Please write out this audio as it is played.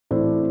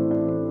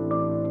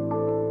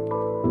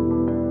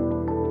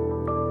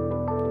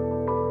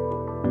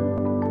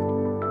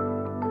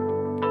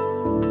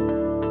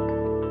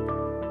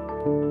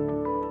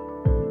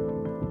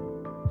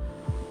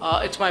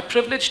It's my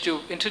privilege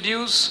to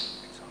introduce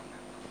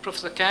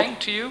Professor Kang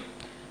to you,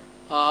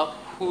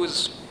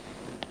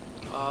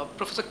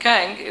 Professor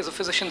Kang is a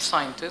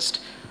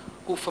physician-scientist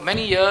who for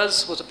many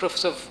years was a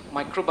professor of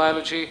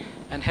microbiology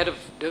and head of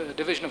the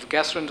Division of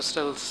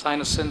Gastrointestinal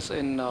Sciences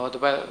in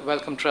the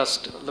Wellcome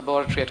Trust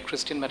Laboratory at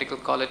Christian Medical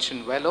College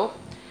in Velo.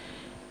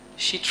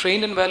 She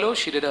trained in Velo.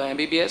 She did her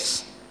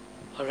MBBS,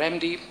 her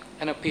MD,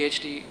 and her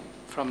PhD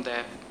from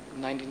there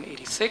in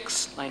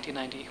 1986,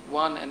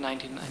 1991, and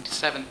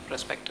 1997,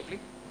 respectively.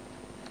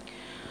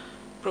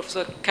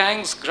 Professor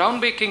Kang's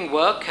groundbreaking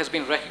work has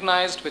been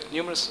recognized with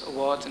numerous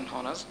awards and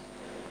honors.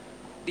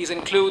 These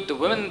include the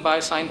Women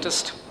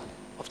Bioscientist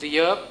of the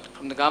Year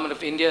from the Government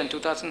of India in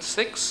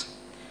 2006,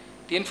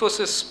 the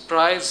Infosys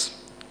Prize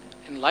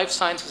in Life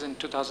Sciences in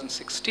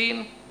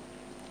 2016,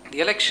 the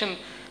election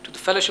to the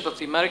Fellowship of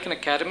the American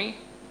Academy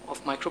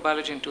of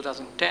Microbiology in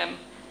 2010,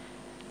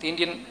 the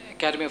Indian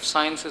Academy of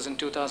Sciences in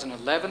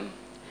 2011,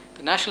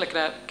 the National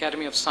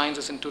Academy of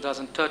Sciences in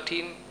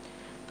 2013,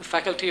 the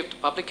Faculty of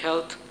Public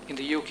Health in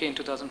the UK in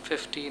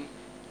 2015,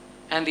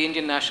 and the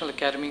Indian National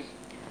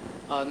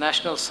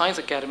Science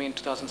Academy in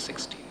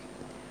 2016.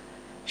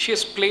 She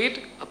has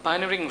played a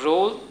pioneering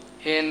role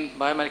in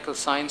biomedical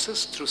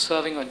sciences through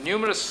serving on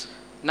numerous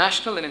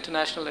national and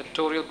international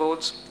editorial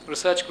boards,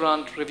 research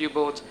grant review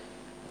boards,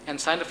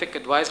 and scientific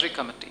advisory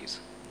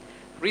committees.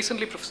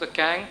 Recently, Professor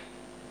Kang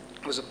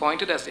was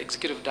appointed as the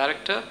Executive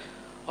Director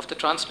of the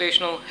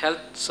Translational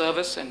Health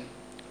Service and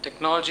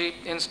Technology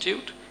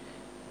Institute,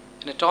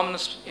 an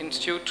autonomous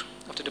institute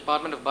of the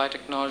Department of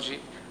Biotechnology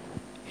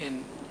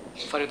in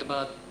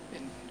Faridabad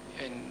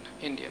in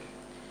India.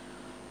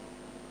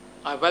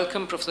 I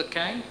welcome Professor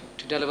Kang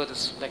to deliver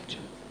this lecture.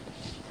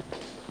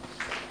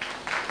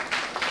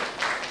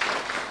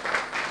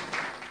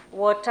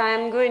 What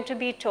I'm going to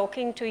be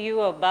talking to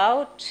you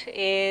about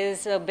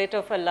is a bit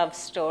of a love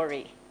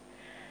story.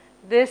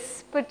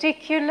 This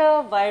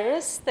particular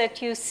virus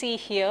that you see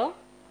here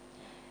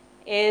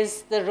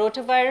is the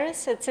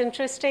rotavirus. It's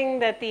interesting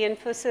that the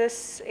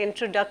Infosys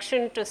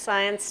Introduction to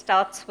Science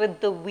starts with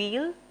the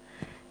wheel,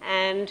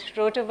 and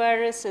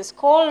rotavirus is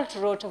called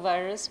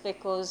rotavirus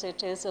because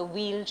it is a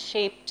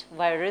wheel-shaped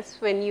virus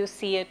when you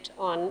see it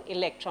on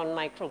electron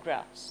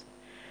micrographs.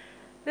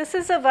 This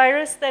is a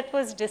virus that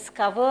was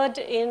discovered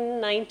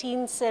in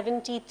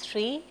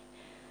 1973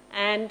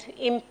 and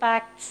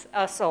impacts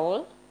us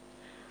all.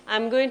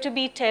 I'm going to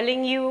be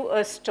telling you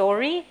a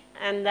story,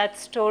 and that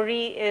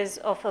story is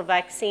of a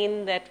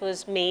vaccine that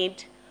was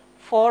made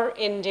for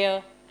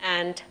India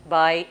and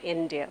by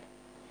India.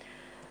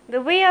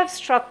 The way I've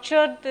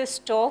structured this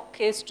talk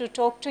is to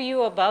talk to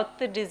you about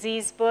the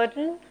disease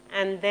burden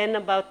and then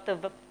about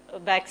the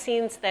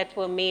vaccines that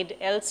were made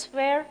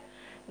elsewhere,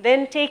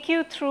 then take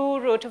you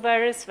through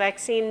rotavirus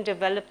vaccine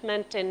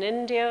development in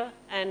India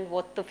and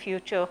what the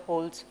future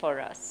holds for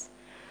us.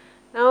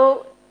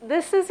 Now,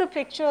 this is a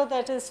picture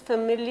that is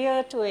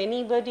familiar to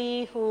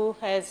anybody who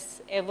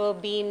has ever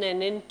been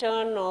an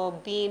intern or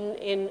been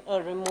in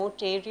a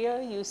remote area.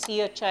 You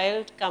see a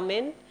child come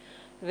in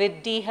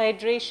with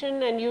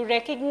dehydration, and you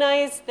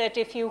recognize that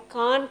if you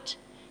can't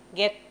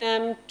get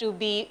them to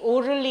be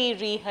orally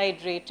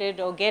rehydrated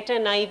or get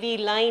an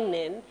IV line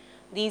in,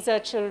 these are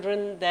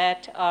children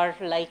that are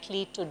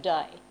likely to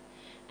die.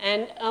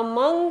 And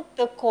among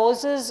the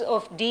causes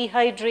of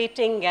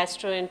dehydrating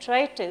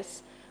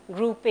gastroenteritis,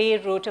 Group A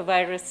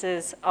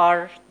rotaviruses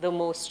are the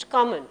most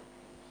common.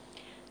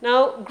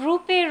 Now,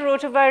 Group A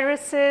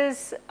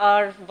rotaviruses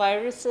are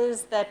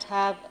viruses that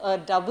have a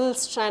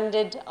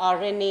double-stranded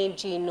RNA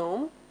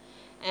genome,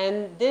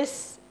 and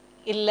this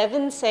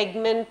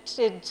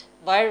 11-segmented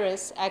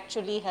virus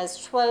actually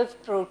has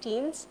 12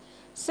 proteins,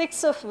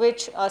 6 of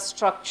which are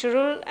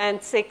structural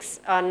and 6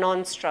 are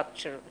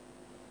non-structural.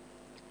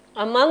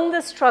 Among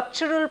the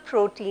structural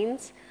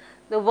proteins,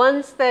 the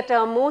ones that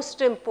are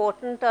most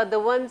important are the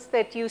ones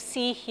that you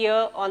see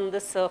here on the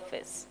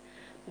surface.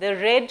 The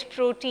red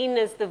protein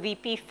is the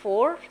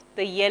VP4,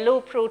 the yellow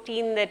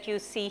protein that you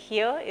see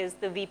here is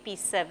the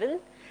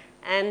VP7,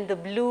 and the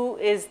blue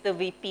is the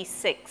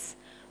VP6.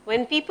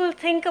 When people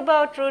think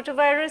about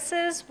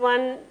rotaviruses,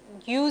 one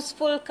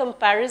useful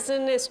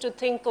comparison is to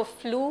think of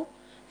flu.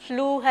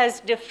 Flu has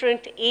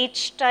different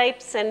H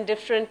types and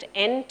different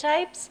N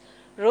types.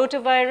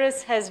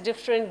 Rotavirus has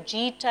different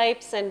G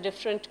types and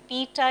different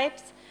P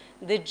types.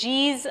 The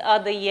Gs are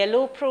the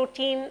yellow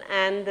protein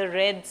and the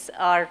reds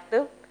are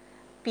the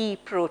P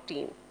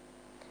protein.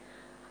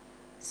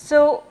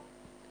 So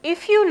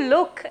if you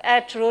look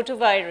at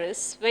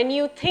rotavirus, when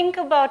you think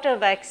about a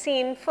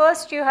vaccine,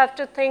 first you have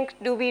to think,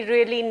 do we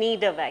really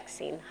need a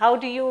vaccine? How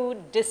do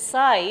you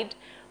decide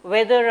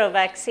whether a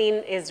vaccine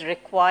is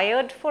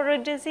required for a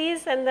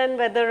disease and then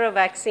whether a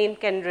vaccine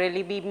can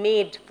really be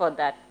made for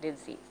that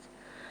disease?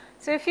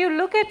 So if you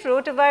look at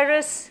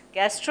rotavirus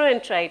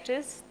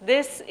gastroenteritis,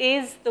 this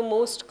is the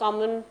most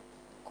common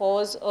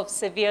cause of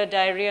severe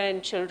diarrhea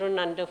in children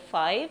under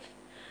 5.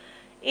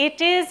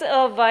 It is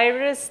a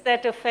virus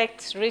that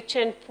affects rich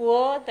and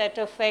poor, that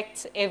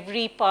affects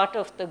every part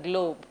of the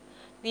globe.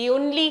 The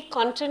only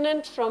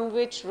continent from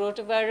which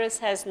rotavirus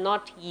has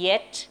not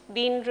yet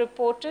been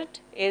reported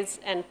is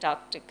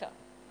Antarctica.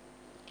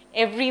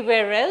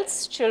 Everywhere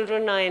else,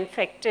 children are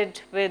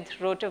infected with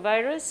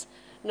rotavirus,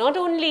 not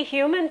only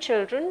human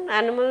children,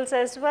 animals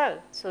as well.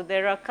 So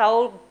there are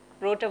cow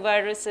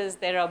rotaviruses,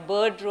 there are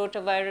bird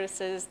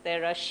rotaviruses,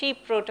 there are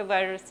sheep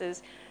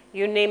rotaviruses,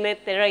 you name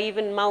it, there are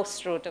even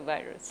mouse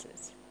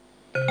rotaviruses.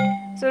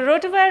 So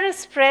rotavirus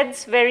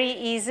spreads very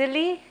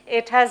easily.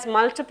 It has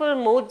multiple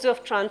modes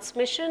of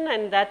transmission,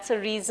 and that's a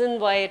reason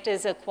why it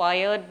is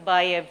acquired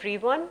by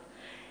everyone.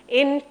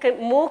 In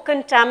more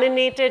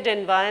contaminated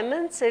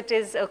environments, it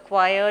is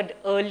acquired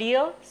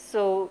earlier,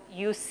 so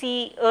you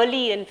see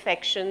early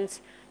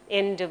infections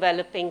in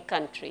developing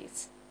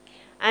countries.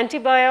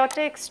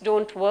 Antibiotics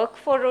don't work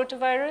for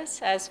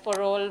rotavirus. As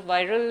for all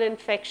viral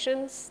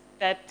infections,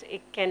 that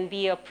it can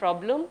be a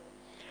problem.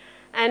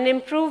 And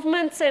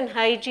improvements in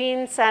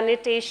hygiene,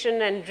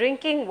 sanitation, and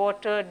drinking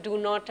water do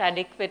not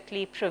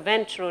adequately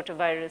prevent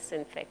rotavirus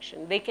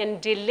infection. They can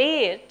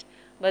delay it,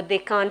 but they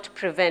can't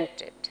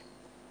prevent it.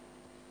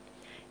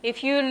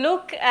 If you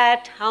look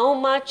at how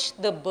much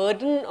the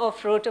burden of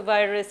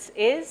rotavirus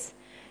is,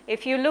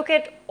 if you look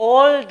at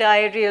all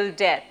diarrheal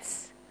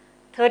deaths,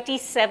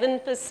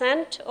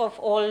 37% of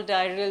all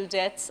diarrheal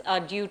deaths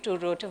are due to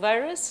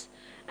rotavirus.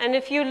 And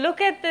if you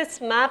look at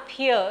this map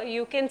here,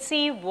 you can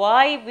see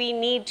why we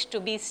need to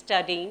be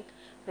studying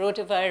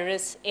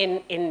rotavirus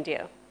in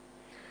India.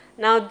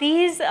 Now,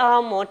 these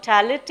are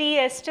mortality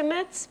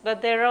estimates,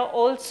 but there are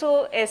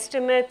also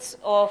estimates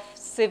of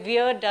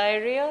severe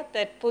diarrhea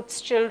that puts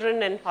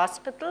children in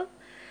hospital.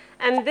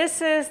 And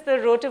this is the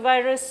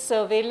rotavirus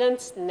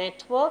surveillance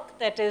network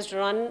that is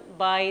run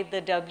by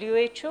the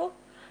WHO.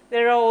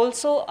 There are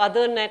also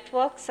other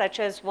networks, such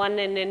as one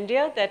in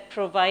India, that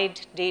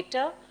provide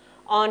data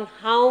on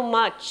how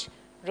much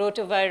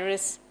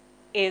rotavirus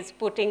is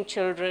putting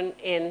children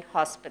in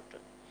hospital.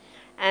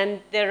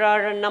 And there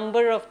are a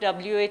number of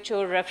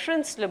WHO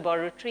reference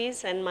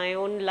laboratories, and my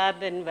own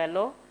lab in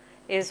Vellore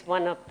is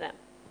one of them.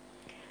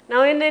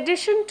 Now, in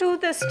addition to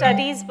the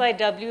studies by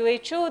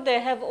WHO,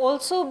 there have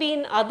also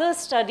been other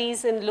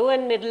studies in low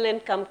and middle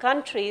income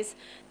countries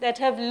that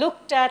have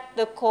looked at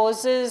the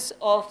causes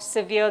of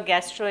severe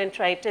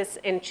gastroenteritis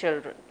in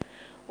children.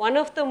 One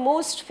of the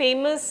most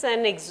famous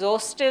and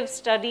exhaustive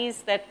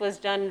studies that was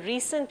done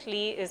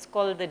recently is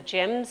called the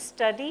GEMS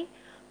study,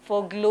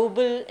 for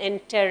Global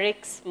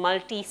Enterics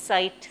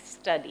Multi-Site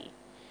Study.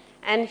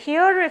 And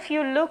here, if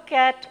you look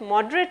at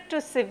moderate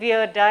to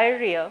severe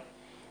diarrhea,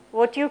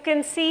 what you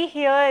can see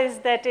here is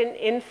that in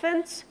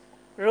infants,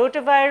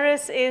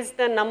 rotavirus is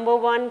the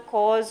 #1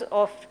 cause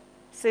of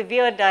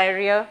severe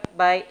diarrhea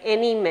by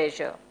any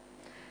measure.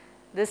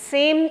 The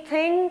same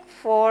thing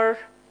for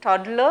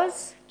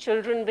toddlers,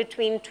 children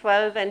between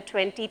 12 and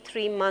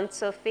 23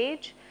 months of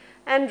age,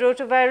 and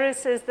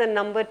rotavirus is the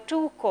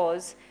 #2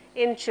 cause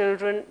in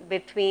children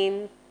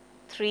between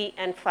 3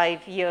 and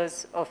 5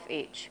 years of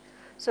age.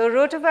 So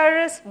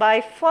rotavirus by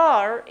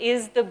far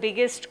is the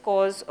biggest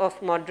cause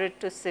of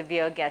moderate to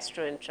severe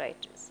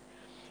gastroenteritis.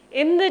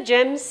 In the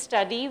GEMS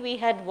study, we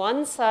had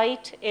one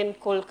site in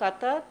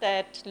Kolkata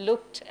that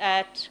looked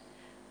at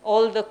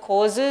all the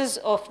causes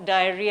of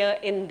diarrhea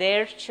in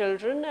their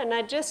children, and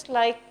I'd just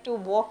like to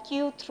walk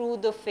you through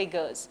the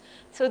figures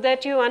so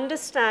that you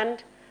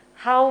understand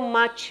how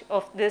much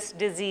of this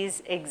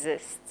disease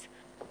exists.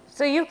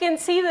 So you can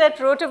see that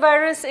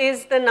rotavirus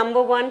is the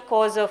 #1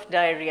 cause of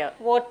diarrhea.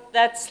 What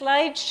that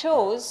slide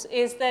shows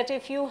is that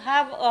if you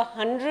have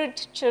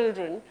 100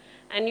 children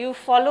and you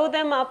follow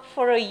them up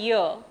for a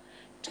year,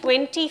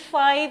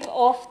 25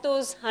 of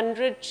those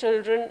 100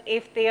 children,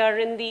 if they are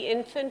in the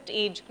infant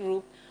age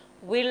group,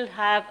 will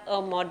have a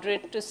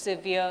moderate to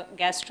severe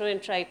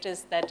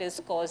gastroenteritis that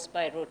is caused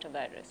by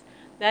rotavirus.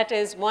 That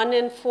is, 1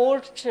 in 4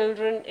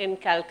 children in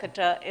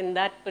Calcutta in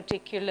that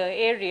particular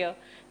area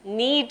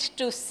need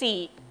to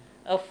see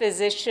a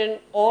physician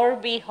or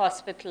be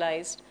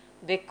hospitalized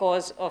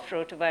because of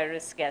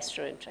rotavirus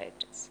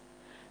gastroenteritis.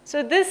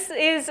 So this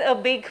is a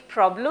big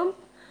problem.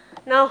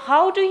 Now,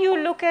 how do you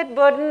look at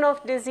burden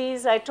of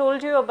disease? I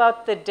told you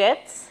about the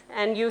deaths,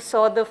 and you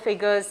saw the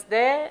figures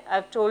there.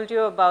 I've told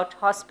you about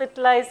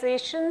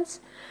hospitalizations.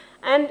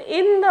 And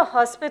in the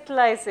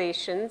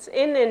hospitalizations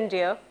in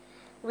India,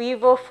 we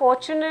were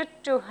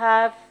fortunate to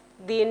have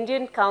the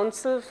Indian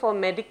Council for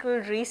Medical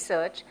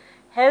Research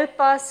help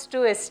us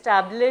to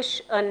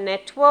establish a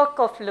network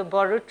of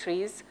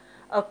laboratories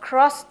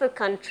across the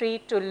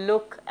country to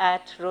look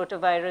at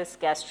rotavirus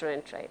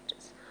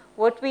gastroenteritis.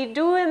 What we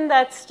do in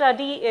that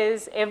study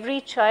is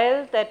every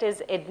child that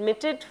is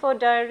admitted for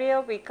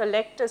diarrhea, we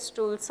collect a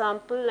stool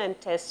sample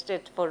and test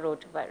it for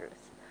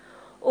rotavirus.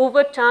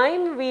 Over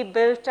time, we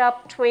built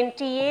up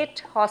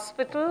 28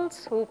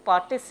 hospitals who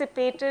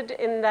participated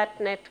in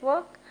that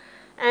network.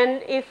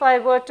 And if I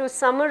were to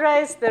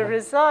summarize the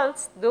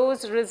results,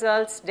 those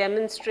results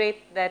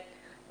demonstrate that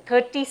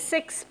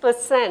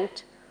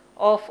 36%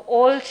 of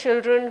all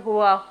children who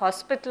are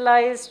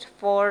hospitalized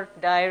for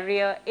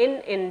diarrhea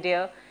in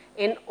India,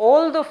 in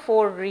all the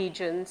 4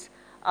 regions,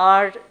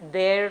 are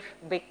there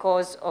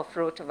because of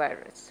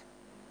rotavirus.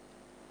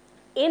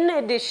 In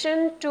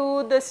addition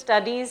to the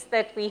studies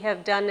that we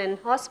have done in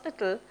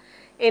hospital,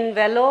 in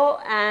Vellore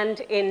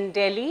and in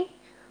Delhi,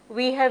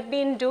 we have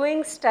been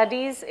doing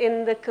studies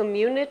in the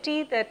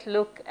community that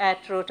look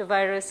at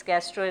rotavirus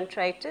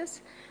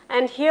gastroenteritis.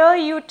 And here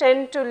you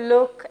tend to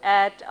look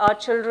at, are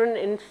children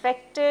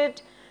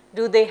infected?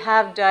 Do they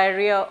have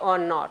diarrhea or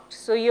not?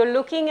 So you're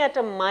looking at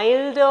a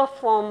milder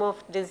form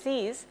of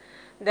disease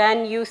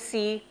than you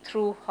see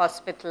through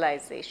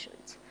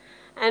hospitalizations.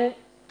 And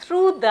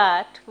through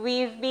that,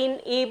 we've been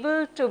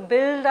able to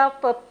build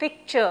up a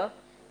picture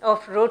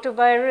of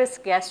rotavirus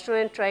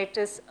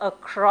gastroenteritis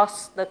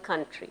across the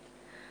country.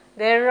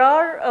 There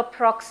are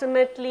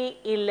approximately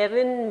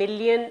 11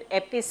 million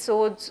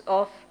episodes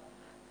of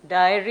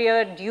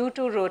diarrhea due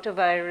to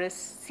rotavirus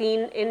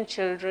seen in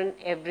children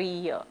every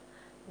year.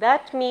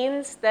 That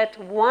means that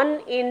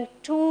 1 in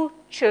 2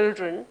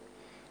 children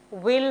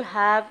will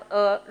have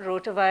a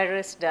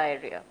rotavirus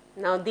diarrhea.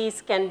 Now,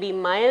 these can be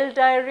mild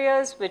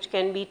diarrheas which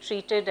can be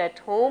treated at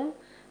home,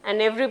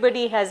 and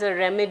everybody has a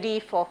remedy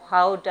for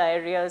how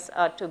diarrheas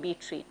are to be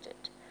treated.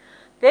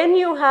 Then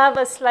you have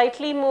a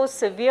slightly more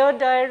severe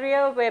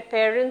diarrhea where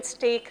parents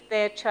take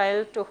their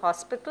child to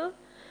hospital,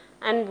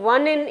 and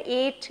 1 in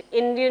 8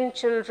 Indian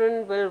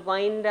children will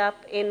wind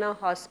up in a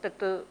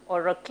hospital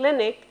or a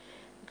clinic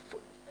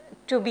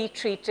to be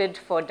treated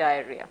for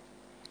diarrhea.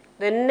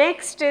 The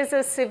next is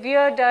a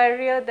severe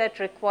diarrhea that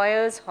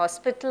requires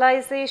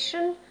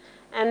hospitalization,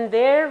 and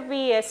there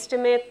we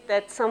estimate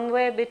that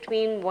somewhere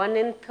between 1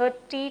 in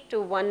 30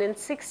 to 1 in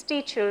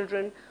 60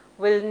 children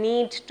will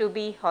need to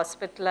be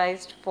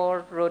hospitalized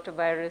for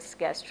rotavirus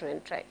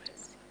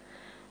gastroenteritis.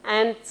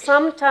 And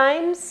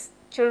sometimes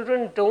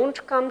children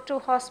don't come to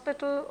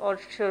hospital, or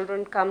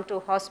children come to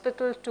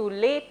hospital too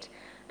late,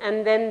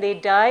 and then they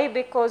die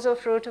because of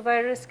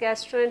rotavirus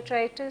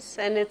gastroenteritis.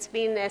 And it's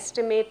been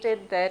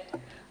estimated that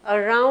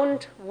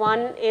around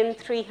 1 in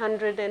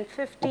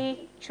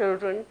 350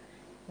 children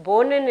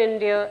born in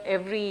India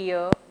every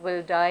year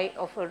will die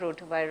of a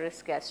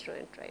rotavirus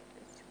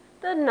gastroenteritis.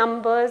 The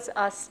numbers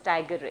are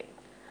staggering.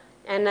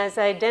 And as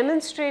I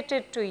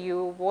demonstrated to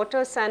you,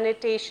 water,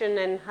 sanitation,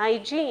 and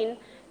hygiene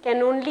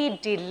can only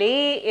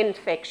delay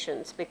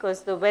infections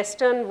because the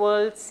Western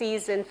world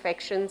sees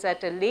infections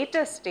at a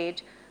later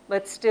stage,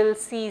 but still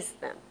sees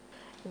them.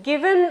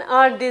 Given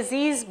our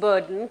disease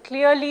burden,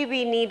 clearly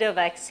we need a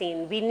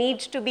vaccine. We need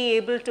to be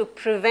able to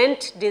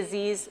prevent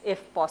disease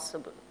if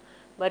possible.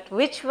 But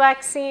which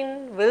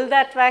vaccine? Will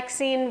that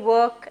vaccine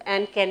work?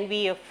 And can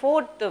we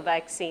afford the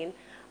vaccine?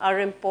 Are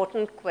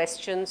important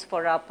questions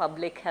for our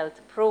public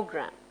health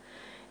program.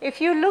 If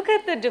you look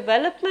at the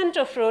development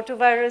of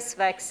rotavirus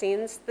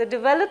vaccines, the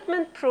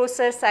development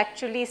process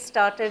actually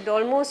started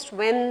almost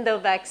when the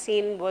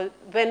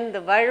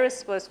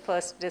virus was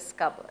first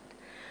discovered.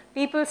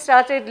 People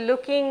started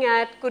looking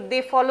at, could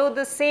they follow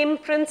the same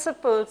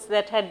principles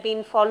that had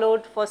been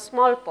followed for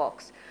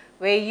smallpox,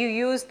 where you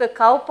use the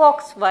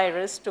cowpox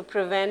virus to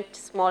prevent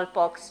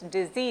smallpox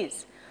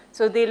disease.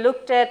 So they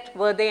looked at,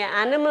 were there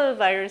animal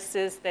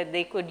viruses that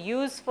they could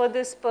use for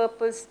this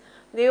purpose?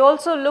 They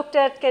also looked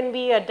at, can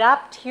we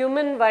adapt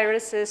human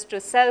viruses to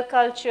cell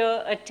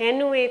culture,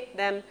 attenuate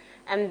them,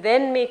 and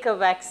then make a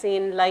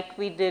vaccine like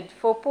we did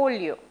for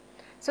polio.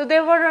 So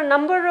there were a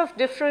number of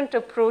different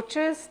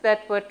approaches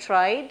that were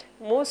tried.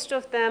 Most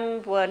of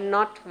them were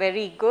not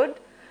very good.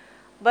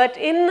 But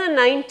in the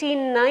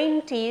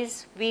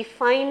 1990s, we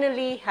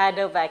finally had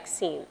a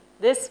vaccine.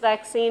 This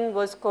vaccine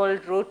was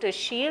called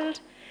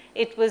RotaShield.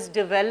 It was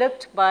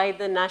developed by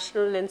the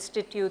National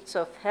Institutes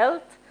of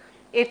Health.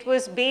 It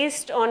was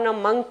based on a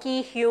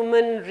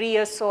monkey-human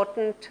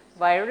reassortant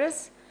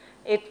virus.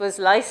 It was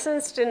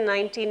licensed in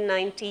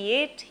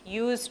 1998,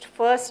 used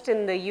first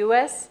in the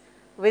US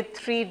with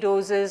 3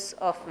 doses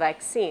of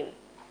vaccine.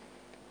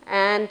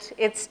 And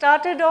it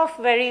started off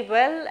very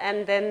well,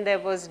 and then there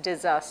was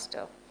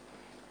disaster.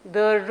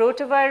 The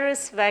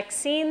rotavirus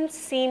vaccine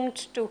seemed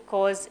to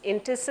cause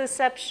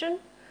intussusception.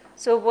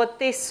 So what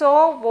they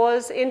saw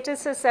was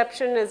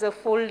intussusception is a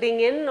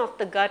folding in of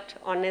the gut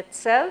on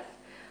itself.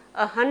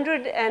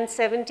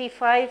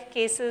 175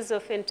 cases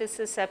of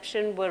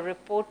intussusception were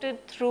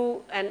reported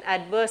through an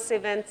adverse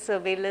event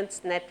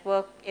surveillance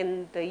network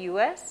in the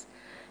US.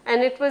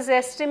 And it was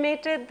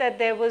estimated that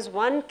there was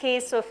 1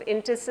 case of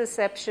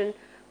intussusception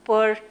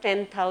per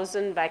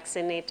 10,000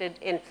 vaccinated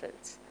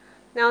infants.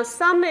 Now,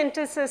 some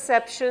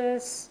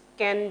intussusceptions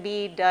can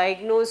be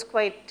diagnosed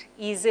quite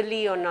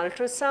easily on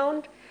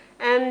ultrasound,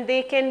 and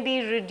they can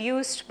be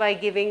reduced by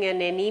giving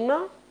an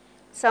enema.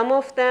 Some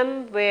of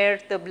them, where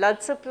the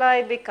blood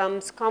supply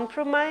becomes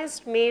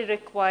compromised, may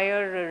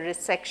require a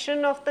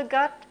resection of the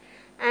gut,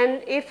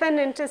 and if an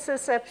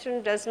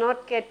intussusception does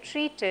not get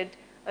treated,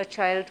 a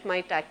child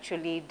might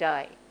actually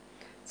die.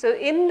 So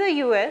in the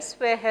US,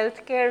 where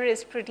healthcare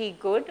is pretty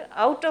good,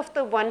 out of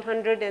the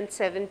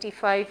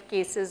 175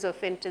 cases of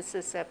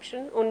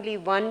intussusception, only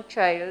 1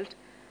 child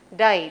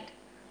died.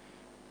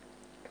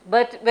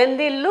 But when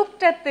they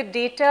looked at the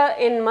data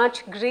in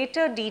much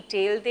greater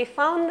detail, they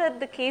found that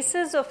the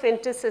cases of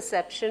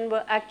intussusception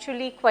were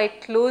actually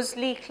quite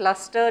closely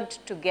clustered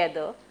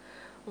together,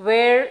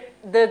 where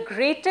the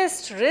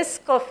greatest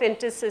risk of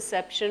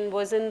intussusception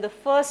was in the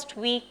first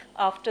week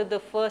after the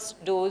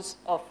first dose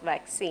of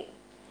vaccine.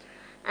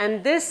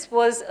 And this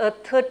was a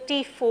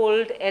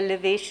 30-fold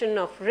elevation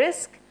of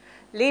risk.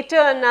 Later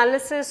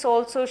analysis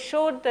also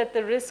showed that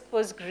the risk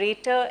was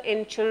greater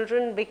in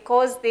children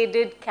because they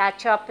did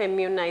catch-up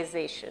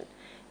immunization.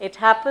 It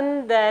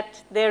happened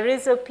that there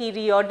is a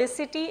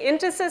periodicity.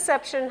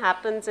 Intussusception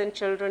happens in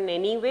children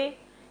anyway.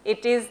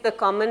 It is the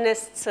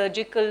commonest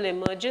surgical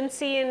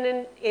emergency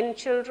in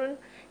children.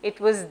 It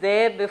was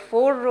there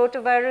before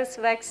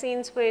rotavirus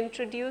vaccines were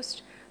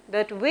introduced.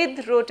 But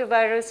with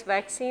rotavirus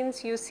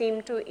vaccines, you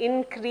seem to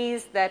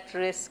increase that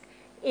risk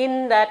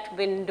in that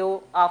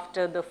window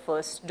after the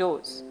first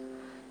dose.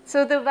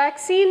 So the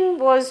vaccine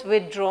was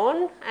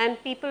withdrawn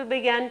and people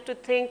began to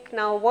think,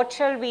 now what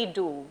shall we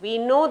do? We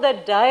know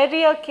that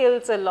diarrhea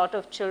kills a lot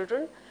of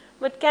children,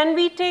 but can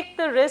we take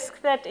the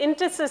risk that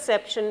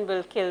intussusception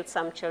will kill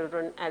some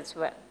children as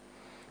well?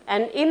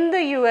 And in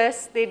the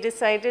US, they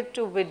decided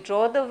to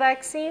withdraw the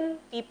vaccine.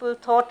 People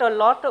thought a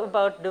lot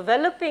about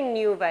developing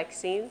new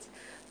vaccines,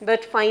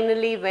 but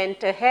finally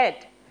went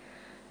ahead.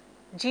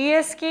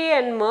 GSK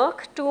and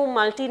Merck, two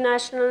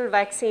multinational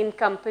vaccine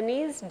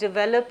companies,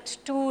 developed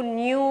two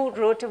new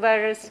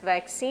rotavirus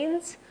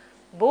vaccines.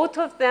 Both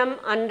of them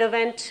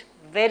underwent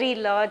very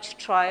large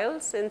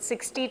trials in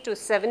 60 to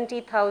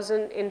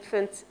 70,000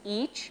 infants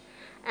each.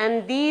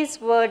 And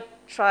these were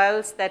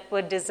trials that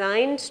were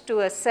designed to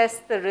assess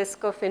the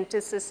risk of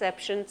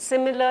intussusception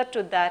similar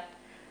to that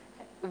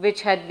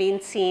which had been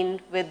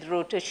seen with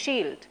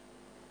RotaShield.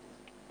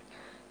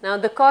 Now,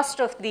 the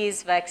cost of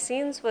these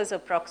vaccines was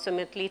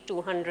approximately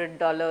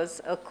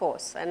 $200 a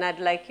course, and I'd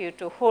like you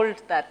to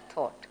hold that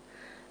thought.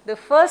 The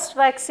first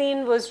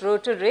vaccine was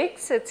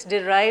Rotarix. It's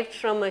derived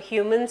from a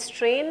human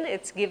strain.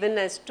 It's given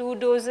as 2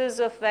 doses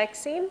of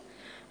vaccine.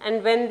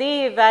 And when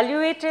they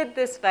evaluated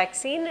this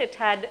vaccine, it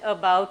had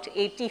about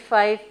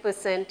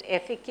 85%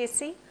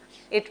 efficacy.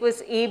 It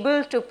was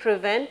able to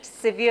prevent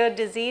severe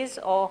disease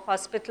or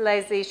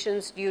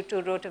hospitalizations due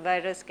to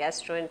rotavirus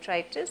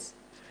gastroenteritis.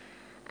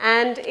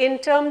 And in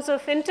terms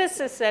of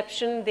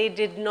intussusception, they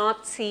did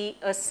not see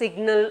a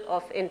signal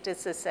of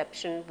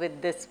intussusception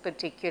with this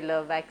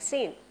particular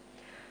vaccine.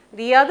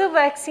 The other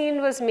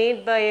vaccine was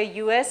made by a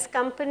US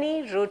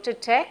company,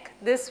 Rotatech.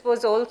 This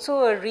was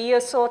also a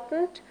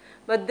reassortant,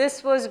 but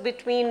this was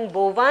between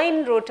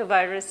bovine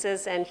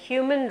rotaviruses and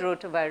human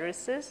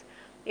rotaviruses.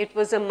 It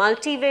was a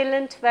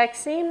multivalent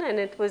vaccine and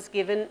it was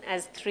given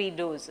as 3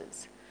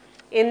 doses.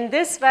 In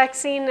this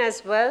vaccine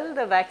as well,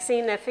 the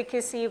vaccine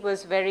efficacy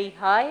was very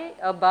high,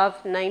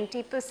 above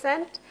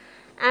 90%,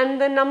 and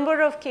the number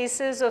of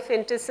cases of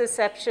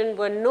intussusception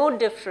were no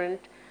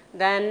different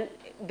than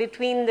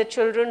between the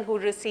children who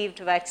received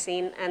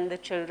vaccine and the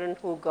children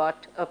who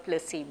got a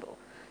placebo.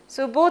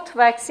 So both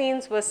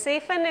vaccines were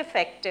safe and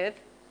effective,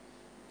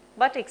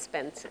 but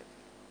expensive.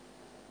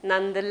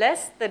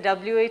 Nonetheless, the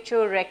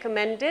WHO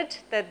recommended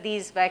that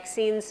these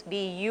vaccines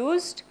be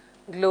used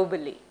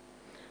globally.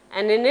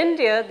 And in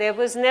India, there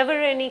was never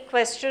any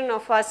question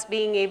of us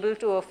being able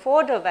to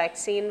afford a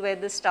vaccine where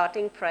the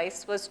starting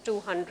price was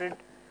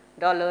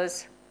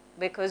 $200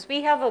 because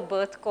we have a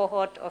birth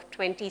cohort of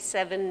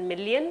 27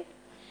 million.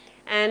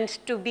 And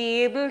to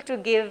be able to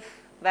give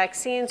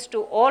vaccines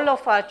to all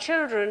of our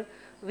children,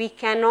 we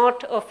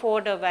cannot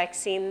afford a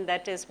vaccine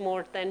that is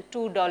more than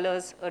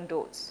 $2 a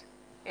dose.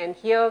 And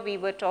here we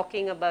were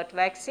talking about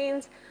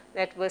vaccines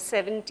that were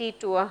 $70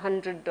 to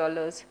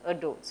 $100 a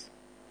dose.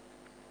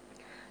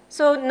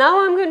 So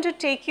now I'm going to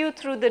take you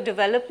through the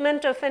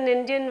development of an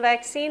Indian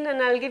vaccine,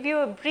 and I'll give you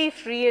a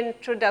brief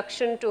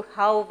reintroduction to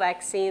how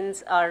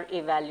vaccines are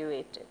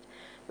evaluated.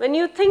 When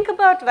you think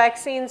about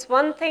vaccines,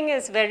 one thing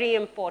is very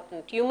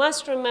important. You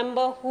must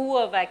remember who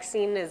a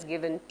vaccine is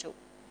given to.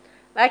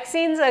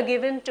 Vaccines are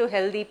given to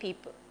healthy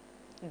people.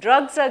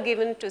 Drugs are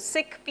given to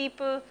sick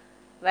people.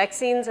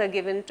 Vaccines are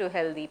given to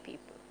healthy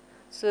people.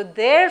 So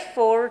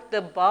therefore,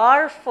 the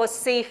bar for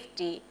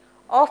safety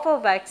of a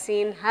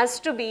vaccine has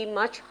to be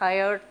much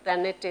higher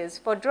than it is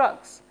for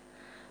drugs.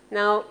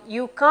 Now,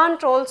 you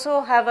can't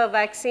also have a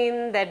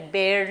vaccine that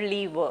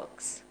barely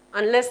works.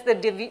 Unless the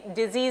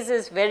disease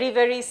is very,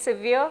 very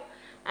severe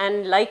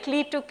and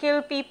likely to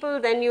kill people,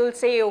 then you'll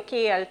say,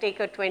 okay, I'll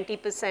take a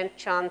 20%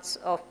 chance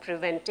of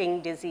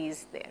preventing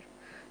disease there.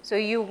 So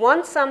you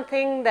want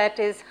something that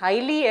is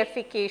highly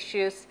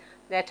efficacious,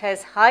 that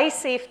has high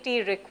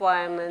safety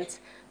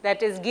requirements,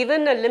 that is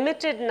given a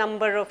limited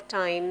number of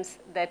times,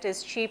 that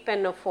is cheap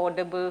and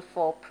affordable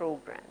for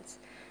programs.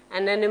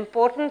 And an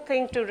important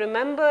thing to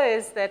remember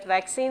is that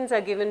vaccines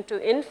are given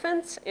to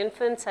infants.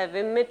 Infants have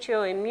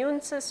immature immune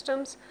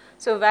systems.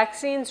 So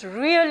vaccines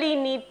really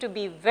need to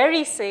be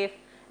very safe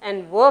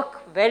and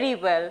work very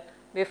well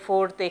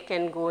before they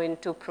can go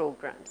into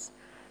programs.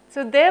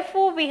 So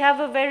therefore, we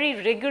have a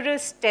very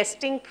rigorous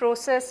testing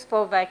process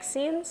for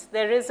vaccines.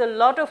 There is a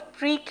lot of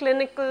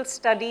preclinical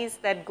studies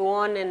that go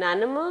on in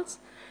animals,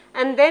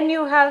 and then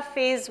you have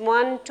phase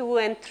 1, 2,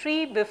 and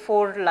 3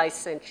 before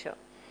licensure.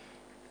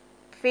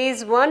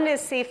 Phase 1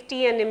 is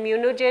safety and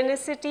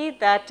immunogenicity,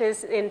 that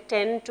is in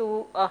 10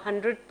 to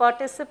 100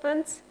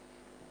 participants.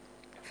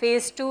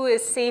 Phase 2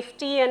 is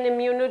safety and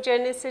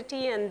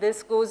immunogenicity, and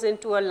this goes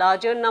into a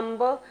larger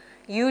number,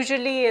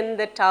 usually in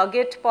the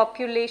target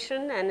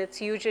population, and it's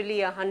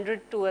usually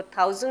 100 to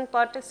 1,000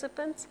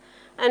 participants.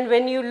 And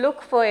when you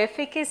look for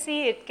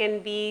efficacy, it can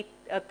be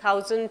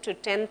 1,000 to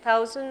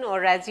 10,000,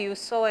 or as you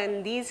saw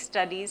in these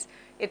studies,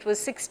 it was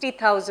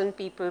 60,000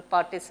 people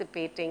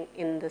participating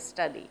in the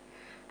study.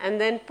 And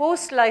then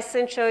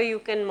post-licensure, you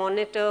can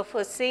monitor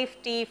for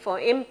safety, for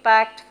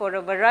impact, for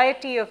a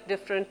variety of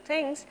different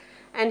things.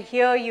 And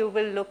here you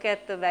will look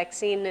at the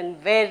vaccine in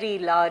very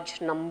large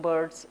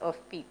numbers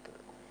of people.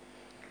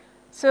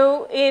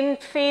 So in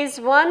phase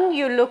 1,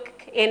 you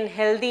look in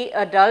healthy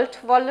adult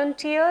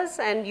volunteers,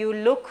 and you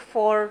look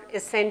for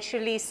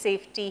essentially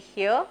safety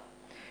here.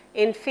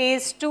 In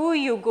phase 2,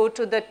 you go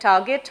to the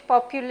target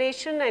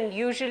population, and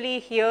usually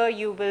here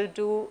you will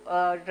do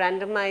a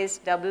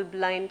randomized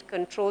double-blind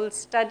control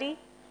study.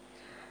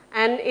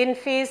 And in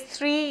phase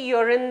 3,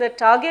 you're in the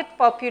target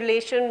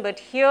population, but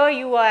here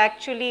you are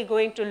actually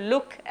going to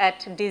look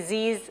at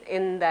disease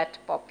in that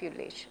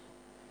population.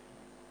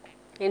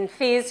 In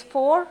phase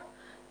 4,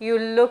 you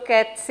look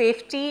at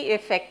safety,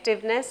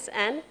 effectiveness,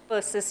 and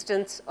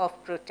persistence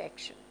of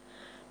protection.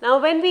 Now,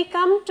 when we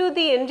come to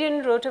the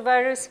Indian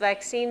rotavirus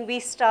vaccine, we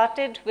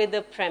started with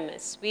a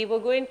premise. We were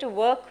going to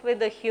work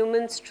with a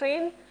human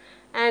strain,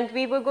 and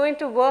we were going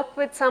to work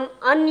with some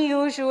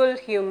unusual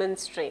human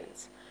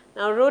strains.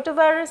 Now,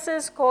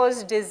 rotaviruses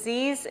cause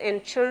disease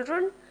in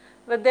children,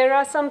 but there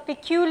are some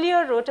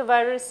peculiar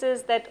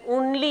rotaviruses that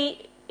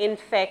only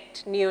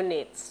infect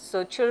neonates,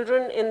 so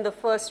children in the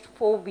first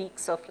 4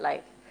 weeks of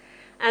life.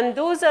 And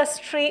those are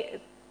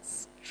strange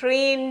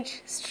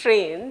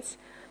strains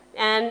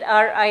and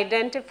are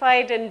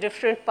identified in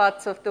different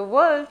parts of the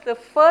world. The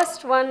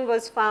first one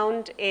was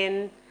found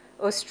in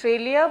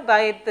Australia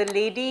by the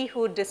lady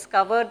who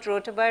discovered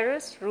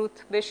rotavirus,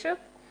 Ruth Bishop.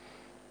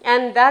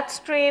 And that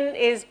strain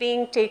is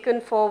being taken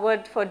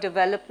forward for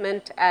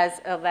development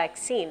as a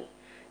vaccine.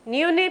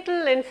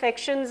 Neonatal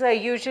infections are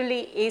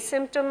usually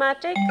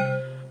asymptomatic,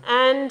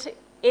 and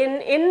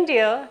in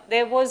India,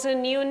 there was a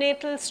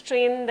neonatal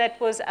strain that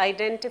was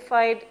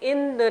identified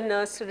in the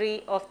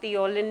nursery of the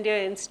All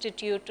India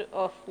Institute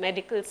of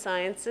Medical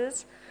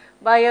Sciences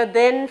by a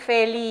then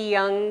fairly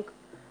young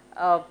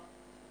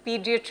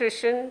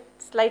pediatrician,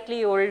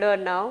 slightly older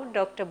now,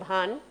 Dr.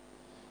 Bhan,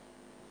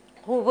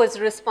 who was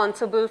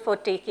responsible for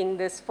taking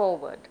this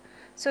forward.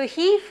 So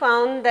he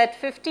found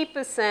that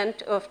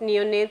 50% of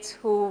neonates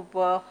who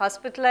were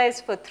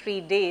hospitalized for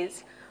 3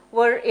 days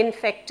were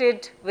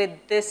infected with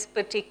this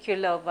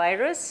particular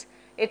virus.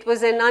 It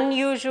was an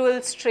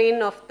unusual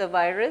strain of the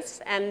virus,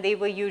 and they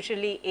were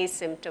usually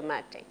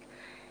asymptomatic.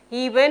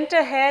 He went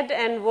ahead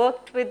and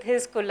worked with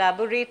his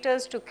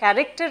collaborators to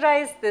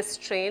characterize this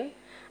strain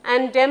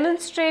and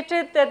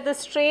demonstrated that the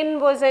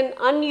strain was an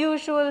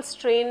unusual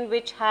strain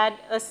which had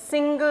a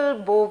single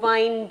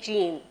bovine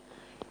gene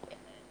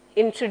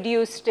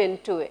introduced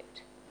into it.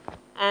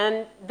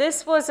 And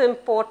this was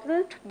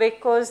important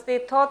because they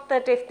thought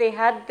that if they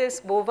had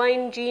this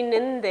bovine gene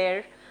in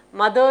there,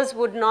 mothers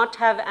would not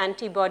have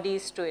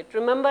antibodies to it.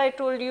 Remember I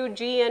told you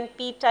G and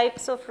P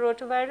types of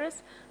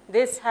rotavirus?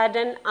 This had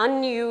an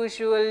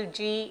unusual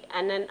G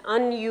and an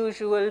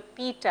unusual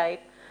P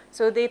type.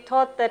 So they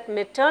thought that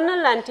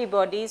maternal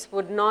antibodies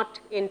would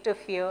not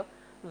interfere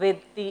with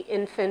the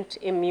infant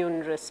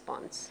immune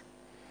response.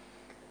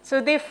 So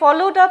they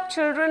followed up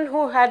children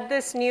who had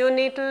this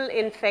neonatal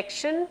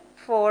infection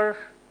for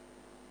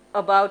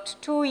about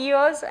 2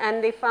 years,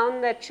 and they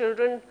found that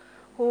children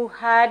who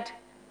had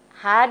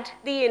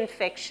the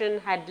infection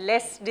had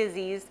less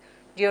disease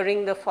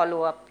during the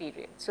follow-up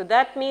period. So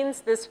that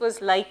means this was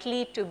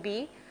likely to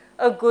be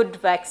a good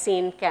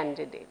vaccine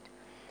candidate.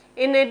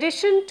 In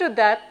addition to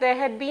that, there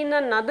had been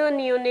another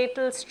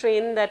neonatal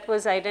strain that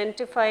was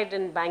identified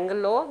in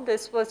Bangalore.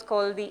 This was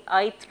called the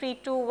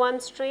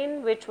I321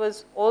 strain, which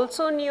was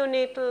also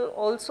neonatal,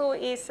 also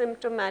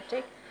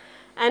asymptomatic.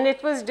 And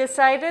it was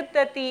decided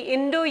that the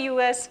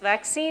Indo-US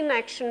Vaccine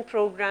Action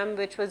Program,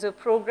 which was a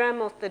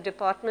program of the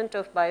Department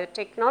of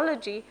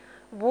Biotechnology,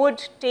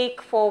 would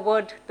take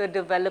forward the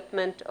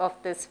development of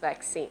this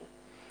vaccine.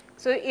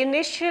 So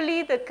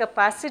initially, the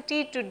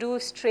capacity to do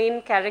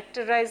strain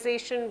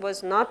characterization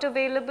was not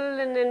available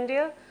in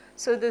India.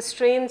 So the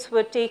strains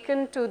were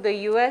taken to the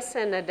US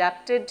and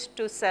adapted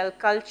to cell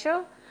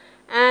culture.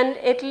 And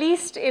at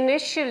least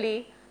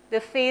initially, the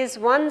phase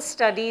 1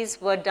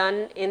 studies were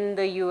done in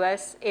the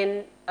US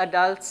in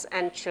adults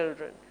and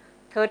children.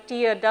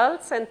 30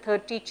 adults and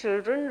 30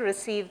 children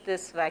received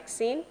this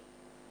vaccine.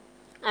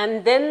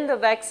 And then the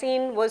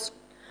vaccine was,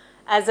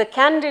 as a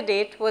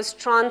candidate, was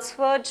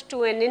transferred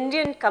to an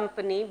Indian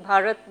company,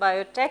 Bharat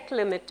Biotech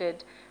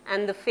Limited,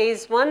 and the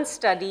phase 1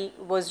 study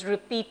was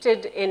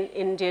repeated in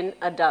Indian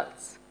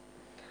adults.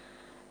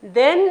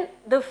 Then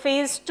the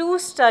phase 2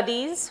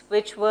 studies,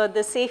 which were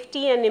the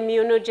safety and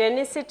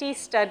immunogenicity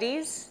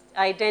studies,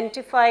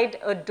 identified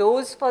a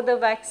dose for the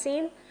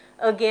vaccine,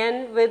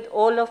 again with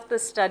all of the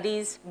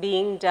studies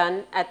being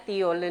done at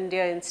the All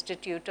India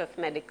Institute of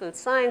Medical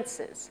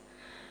Sciences.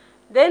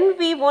 Then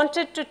we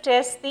wanted to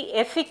test the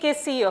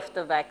efficacy of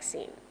the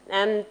vaccine.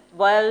 And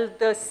while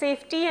the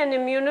safety and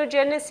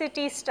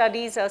immunogenicity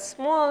studies are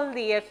small,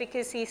 the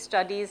efficacy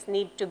studies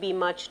need to be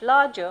much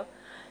larger.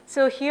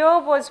 So here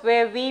was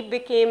where we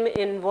became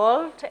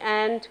involved,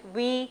 and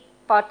we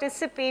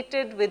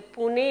participated with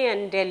Pune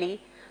and Delhi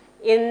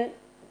in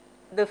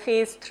the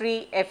phase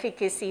 3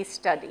 efficacy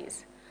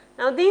studies.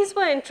 Now, these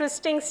were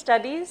interesting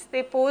studies.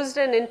 They posed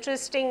an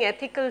interesting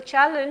ethical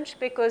challenge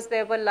because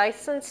there were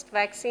licensed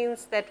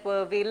vaccines that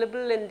were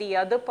available in the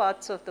other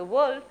parts of the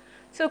world.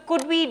 So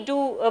could we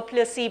do a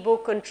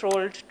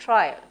placebo-controlled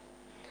trial?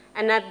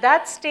 And at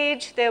that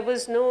stage, there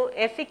was no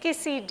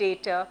efficacy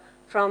data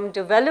from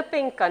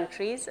developing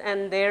countries,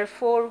 and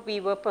therefore we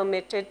were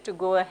permitted to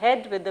go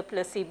ahead with the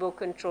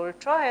placebo-controlled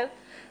trial.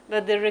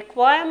 But the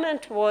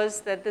requirement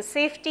was that the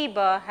safety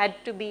bar had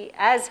to be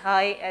as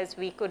high as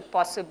we could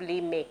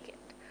possibly make it.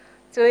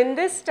 So in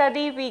this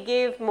study, we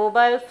gave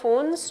mobile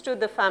phones to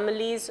the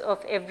families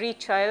of every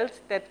child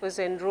that was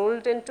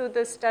enrolled into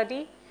the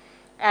study.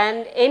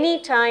 And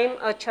any time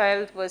a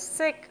child was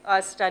sick,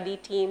 our study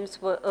teams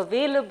were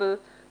available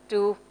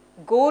to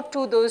go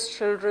to those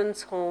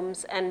children's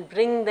homes and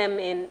bring them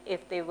in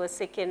if they were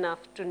sick enough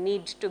to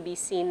need to be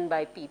seen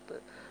by people.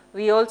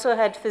 We also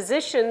had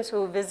physicians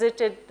who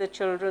visited the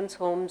children's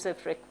homes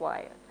if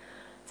required.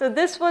 So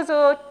this was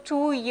a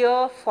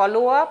 2-year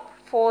follow-up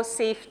for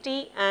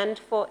safety and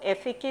for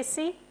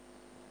efficacy.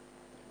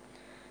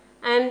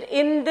 And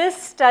in this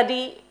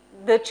study,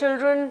 the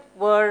children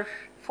were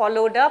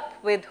followed up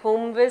with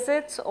home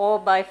visits or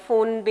by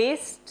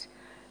phone-based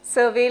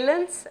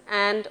surveillance,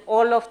 and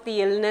all of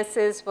the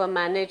illnesses were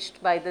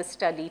managed by the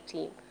study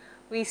team.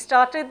 We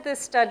started this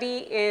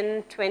study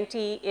in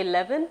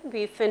 2011.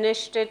 We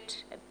finished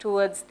it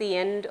towards the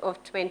end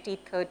of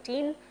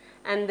 2013,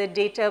 and the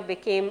data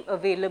became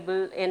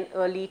available in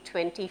early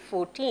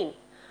 2014.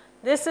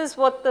 This is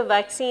what the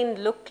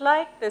vaccine looked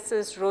like. This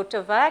is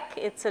Rotavirus.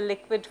 It's a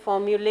liquid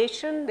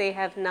formulation. They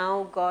are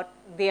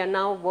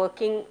now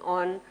working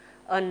on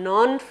a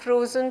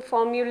non-frozen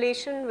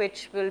formulation,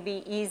 which will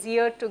be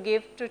easier to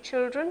give to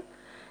children.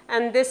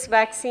 And this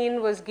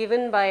vaccine was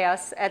given by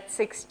us at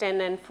 6,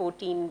 10, and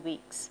 14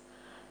 weeks.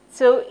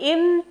 So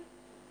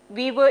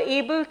we were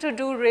able to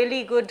do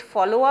really good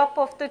follow-up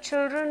of the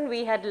children.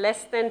 We had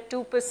less than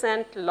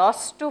 2%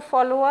 loss to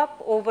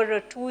follow-up over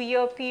a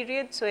 2-year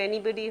period. So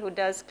anybody who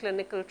does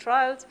clinical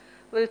trials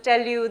will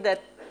tell you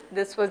that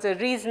this was a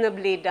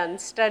reasonably done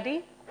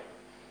study.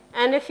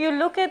 And if you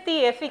look at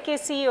the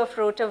efficacy of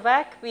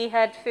Rotavirus, we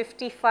had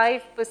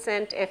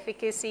 55%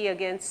 efficacy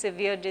against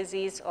severe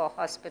disease or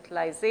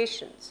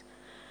hospitalizations.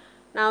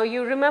 Now,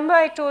 you remember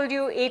I told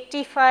you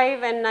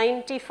 85 and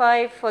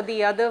 95 for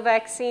the other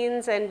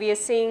vaccines, and we are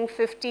seeing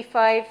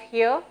 55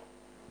 here.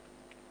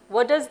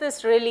 What does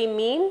this really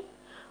mean?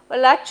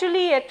 Well,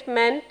 actually, it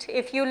meant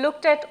if you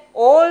looked at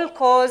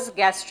all-cause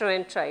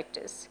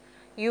gastroenteritis,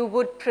 you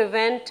would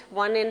prevent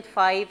 1 in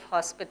 5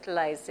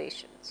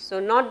 hospitalizations.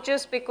 So not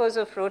just because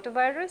of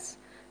rotavirus,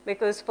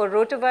 because for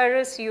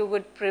rotavirus, you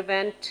would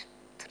prevent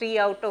 3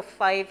 out of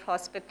 5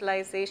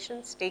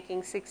 hospitalizations,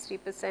 taking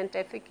 60%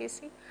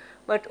 efficacy.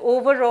 But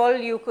overall,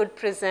 you could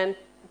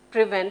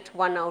prevent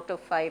 1 out of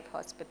 5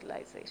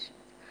 hospitalizations.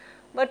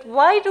 But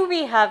why do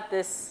we have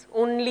this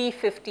only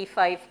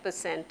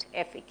 55%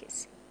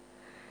 efficacy?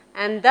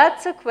 And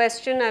that's a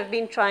question I've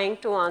been trying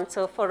to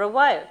answer for a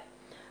while.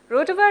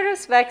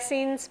 Rotavirus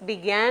vaccines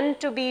began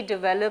to be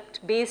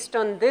developed based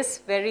on this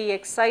very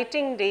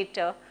exciting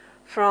data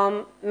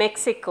from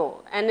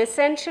Mexico. And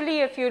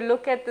essentially, if you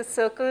look at the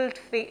circled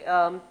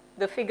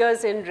the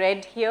figures in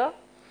red here,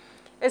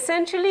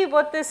 essentially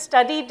what this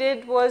study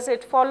did was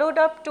it followed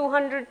up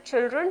 200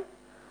 children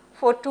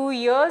for 2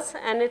 years,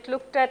 and it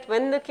looked at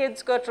when the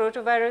kids got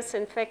rotavirus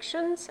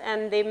infections,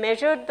 and they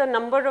measured the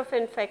number of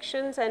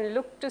infections and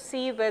looked to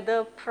see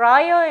whether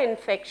prior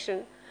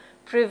infection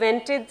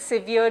prevented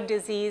severe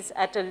disease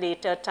at a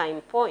later time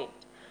point.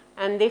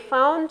 And they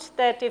found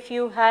that if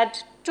you had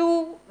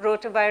 2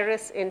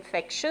 rotavirus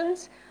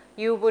infections,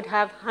 you would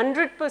have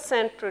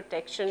 100%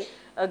 protection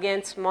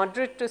against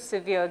moderate to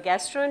severe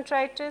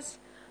gastroenteritis,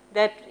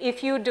 that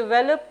if you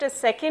developed a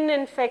second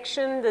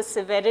infection, the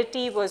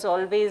severity was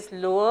always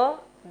lower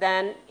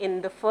than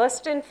in the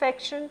first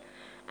infection,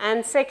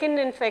 and second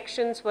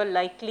infections were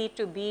likely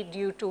to be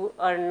due to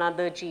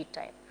another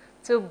G-type.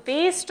 So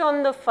based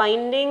on the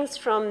findings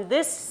from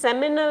this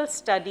seminal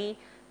study,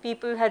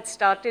 people had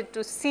started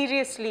to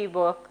seriously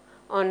work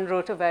on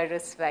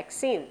rotavirus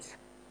vaccines.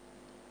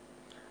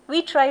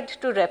 We tried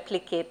to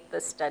replicate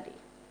the study.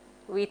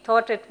 We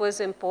thought it was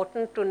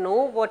important to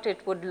know what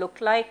it would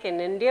look like in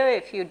India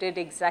if you did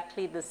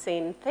exactly the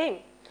same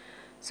thing.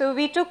 So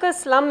we took a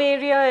slum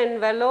area in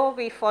Vellore,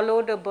 we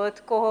followed a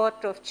birth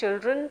cohort of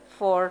children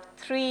for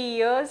 3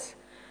 years,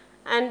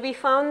 and we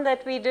found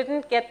that we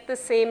didn't get the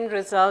same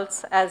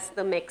results as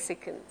the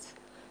Mexicans.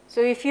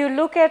 So if you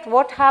look at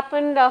what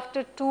happened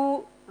after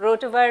 2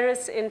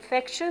 rotavirus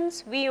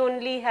infections, we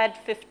only had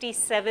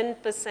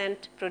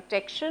 57%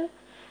 protection,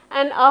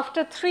 and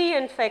after 3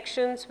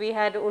 infections, we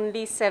had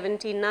only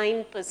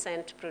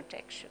 79%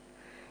 protection.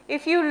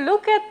 If you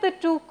look at the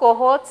 2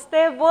 cohorts,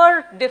 there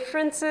were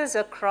differences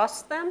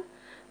across them,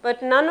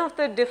 but none of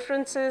the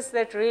differences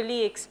that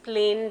really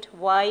explained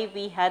why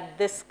we had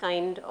this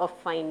kind of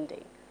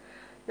finding.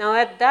 Now,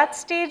 at that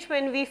stage,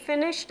 when we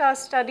finished our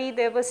study,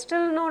 there were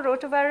still no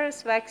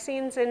rotavirus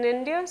vaccines in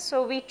India,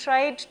 so we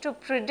tried to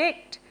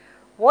predict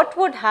what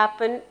would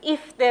happen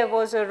if there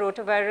was a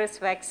rotavirus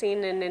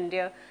vaccine in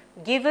India,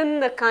 given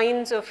the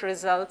kinds of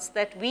results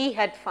that we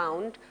had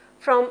found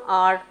from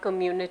our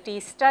community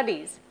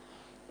studies.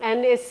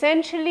 And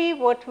essentially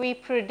what we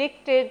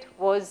predicted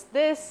was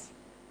this,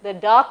 the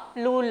dark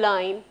blue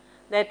line,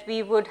 that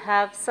we would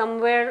have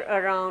somewhere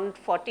around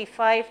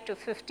 45 to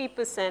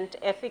 50%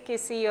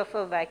 efficacy of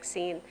a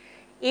vaccine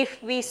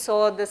if we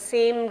saw the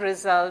same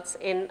results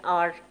in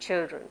our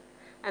children.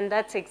 And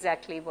that's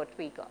exactly what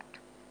we got.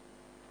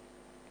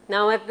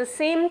 Now, at the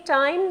same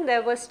time,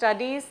 there were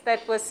studies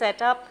that were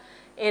set up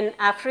in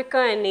Africa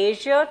and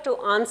Asia to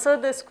answer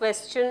this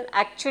question,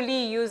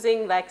 actually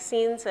using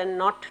vaccines and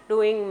not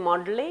doing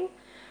modeling.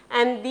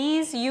 And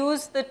these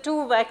used the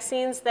 2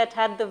 vaccines that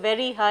had the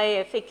very high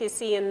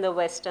efficacy in the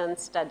Western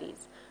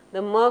studies, the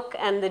Merck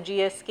and the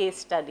GSK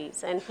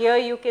studies. And here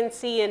you can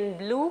see in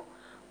blue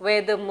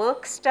where the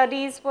Merck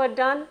studies were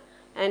done,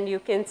 and you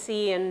can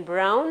see in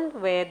brown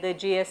where the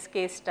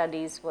GSK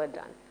studies were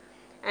done.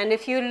 And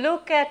if you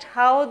look at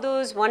how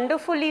those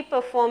wonderfully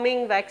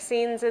performing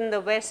vaccines in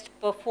the West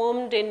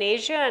performed in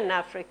Asia and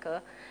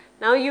Africa,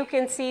 now you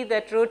can see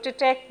that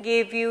Rotatec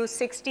gave you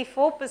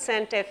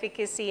 64%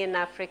 efficacy in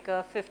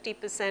Africa,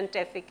 50%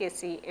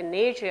 efficacy in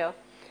Asia,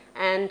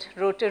 and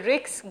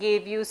Rotarix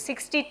gave you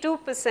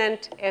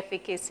 62%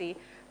 efficacy,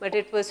 but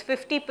it was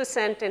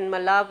 50% in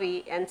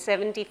Malawi and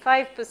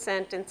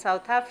 75% in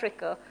South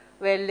Africa,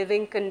 where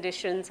living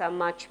conditions are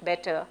much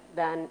better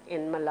than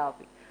in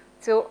Malawi.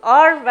 So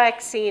our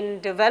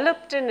vaccine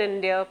developed in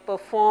India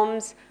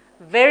performs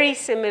very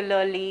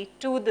similarly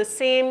to the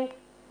same,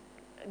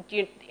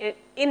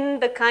 in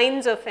the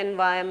kinds of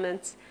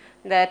environments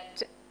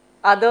that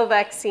other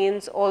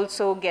vaccines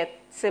also get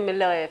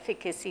similar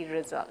efficacy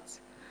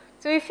results.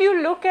 So if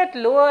you look at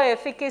lower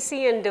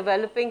efficacy in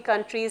developing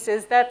countries,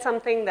 is that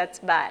something that's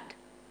bad?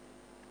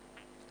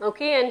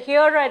 Okay, and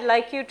here I'd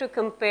like you to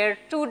compare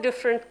 2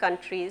 different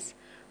countries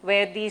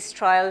where these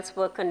trials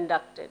were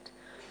conducted.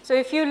 So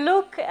if you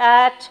look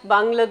at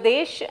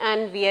Bangladesh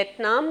and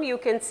Vietnam, you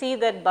can see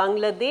that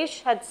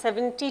Bangladesh had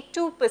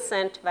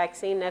 72%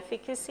 vaccine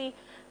efficacy,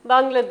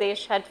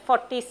 Bangladesh had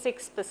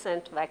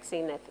 46%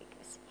 vaccine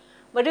efficacy.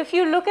 But if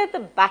you look at the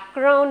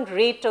background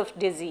rate of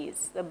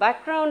disease, the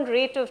background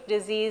rate of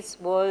disease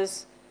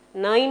was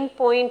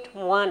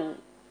 9.1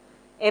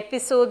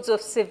 episodes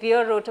of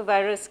severe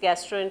rotavirus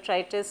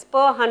gastroenteritis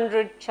per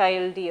 100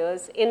 child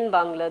years in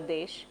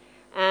Bangladesh,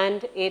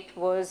 and it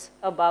was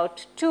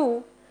about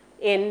 2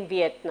 in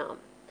Vietnam.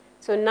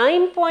 So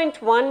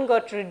 9.1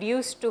 got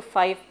reduced to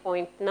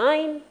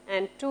 5.9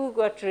 and 2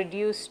 got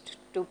reduced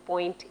to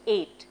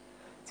 0.8.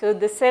 So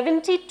the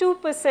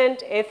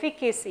 72%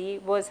 efficacy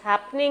was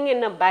happening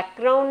in a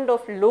background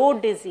of low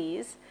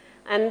disease,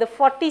 and the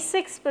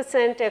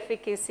 46%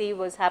 efficacy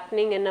was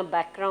happening in a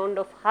background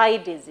of high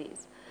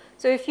disease.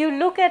 So if you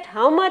look at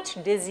how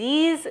much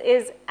disease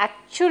is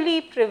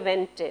actually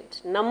prevented,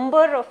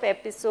 number of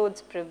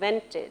episodes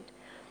prevented,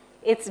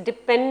 it's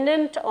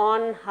dependent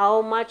on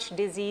how much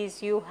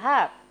disease you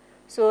have.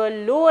 So a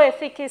low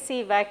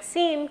efficacy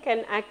vaccine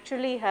can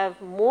actually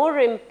have more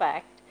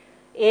impact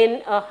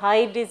in a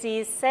high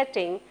disease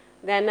setting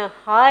than a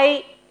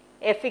high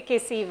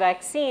efficacy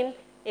vaccine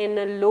in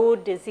a low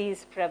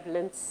disease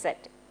prevalence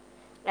setting.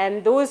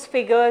 And those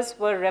figures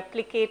were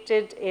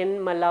replicated in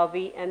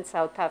Malawi and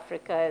South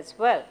Africa as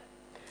well.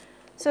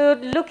 So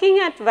looking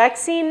at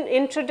vaccine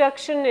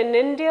introduction in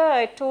India,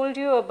 I told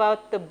you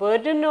about the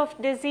burden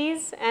of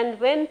disease, and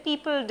when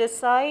people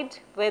decide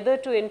whether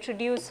to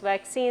introduce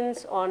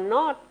vaccines or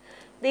not,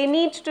 they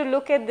need to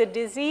look at the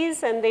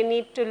disease and they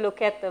need to look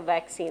at the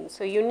vaccine.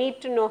 So you need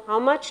to know how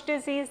much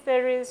disease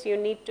there is, you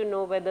need to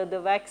know whether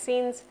the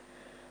vaccines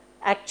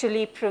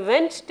actually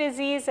prevent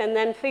disease, and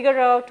then figure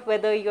out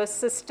whether your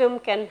system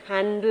can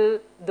handle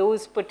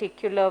those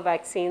particular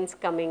vaccines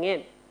coming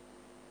in.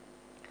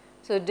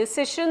 So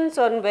decisions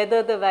on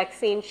whether the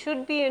vaccine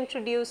should be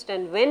introduced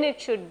and when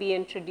it should be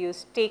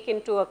introduced take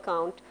into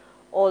account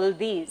all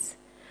these.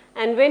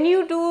 And when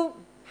you do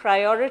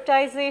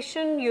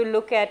prioritization, you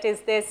look at,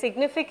 is there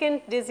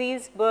significant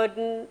disease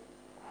burden?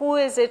 Who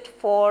is it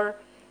for?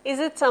 Is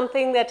it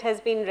something that has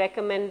been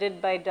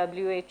recommended by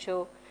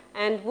WHO?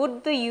 And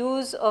would the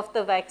use of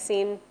the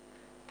vaccine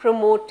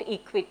promote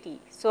equity.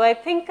 So I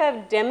think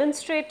I've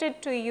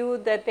demonstrated to you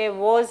that there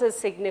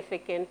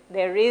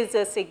is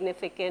a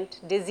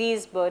significant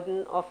disease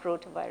burden of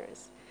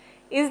rotavirus.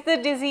 Is the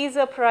disease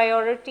a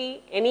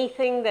priority?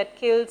 Anything that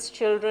kills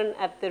children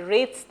at the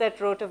rates that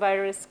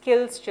rotavirus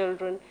kills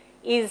children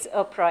is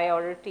a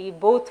priority,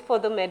 both for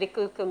the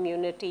medical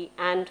community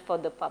and for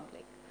the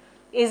public.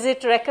 Is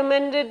it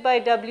recommended by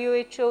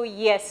WHO?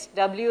 Yes,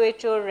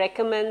 WHO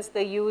recommends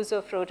the use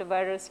of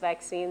rotavirus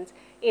vaccines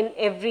in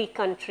every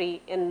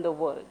country in the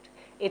world.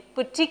 It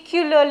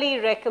particularly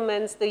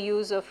recommends the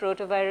use of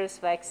rotavirus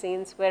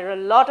vaccines where a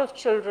lot of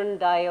children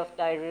die of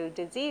diarrheal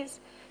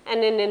disease,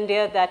 and in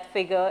India that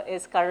figure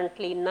is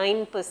currently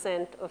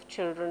 9% of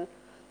children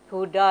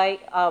who die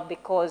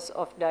because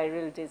of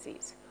diarrheal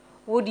disease.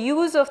 Would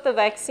use of the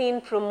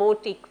vaccine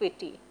promote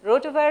equity?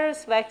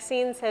 Rotavirus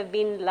vaccines have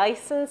been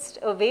licensed,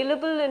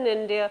 available in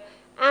India,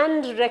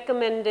 and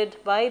recommended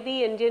by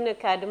the Indian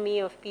Academy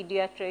of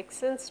Pediatrics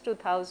since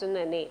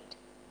 2008.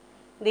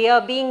 They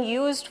are being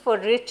used for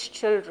rich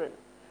children,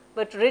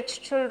 but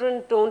rich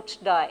children don't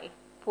die,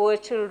 poor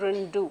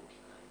children do.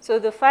 So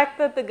the fact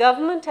that the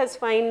government has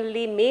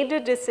finally made a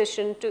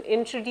decision to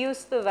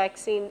introduce the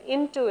vaccine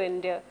into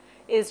India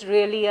is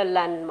really a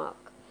landmark.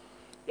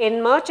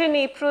 In March and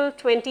April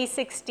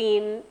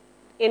 2016,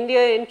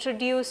 India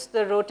introduced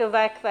the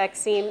Rotavac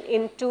vaccine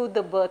into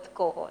the birth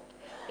cohort.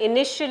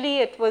 Initially,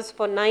 it was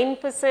for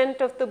 9%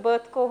 of the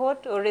birth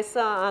cohort. Orissa,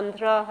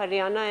 Andhra,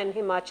 Haryana, and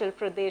Himachal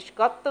Pradesh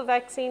got the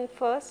vaccine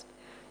first.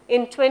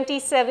 In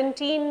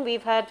 2017,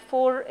 we've had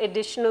 4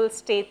 additional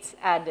states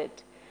added.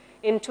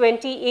 In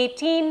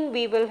 2018,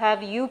 we will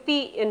have UP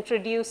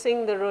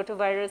introducing the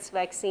rotavirus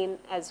vaccine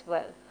as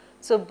well.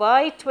 So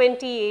by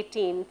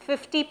 2018,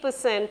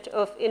 50%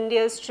 of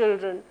India's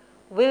children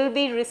will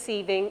be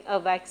receiving a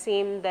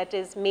vaccine that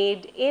is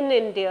made in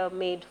India,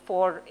 made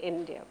for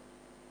India.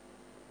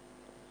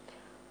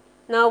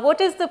 Now, what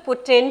is the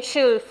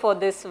potential for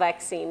this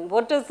vaccine?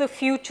 What does the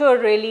future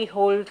really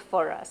hold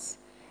for us?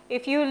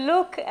 If you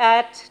look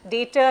at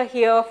data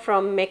here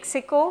from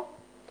Mexico,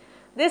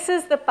 this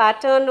is the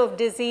pattern of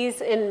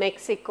disease in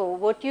Mexico.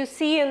 What you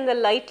see in the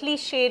lightly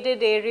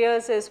shaded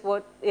areas is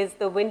what is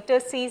the winter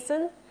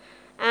season.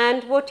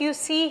 And what you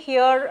see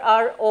here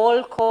are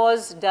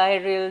all-cause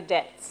diarrheal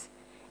deaths.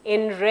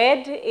 In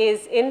red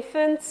is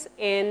infants,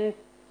 in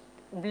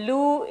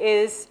blue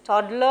is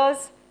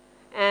toddlers,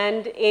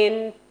 and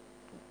in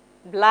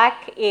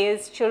black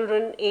is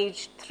children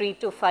aged 3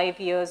 to 5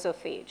 years of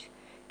age.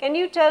 Can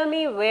you tell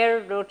me where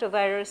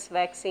rotavirus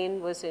vaccine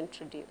was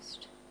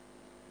introduced?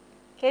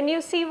 Can you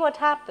see what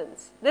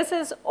happens? This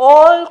is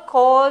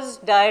all-cause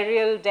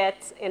diarrheal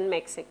deaths in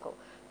Mexico.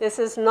 This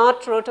is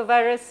not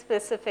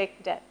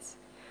rotavirus-specific deaths.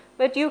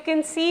 But you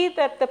can see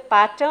that the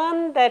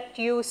pattern that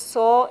you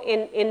saw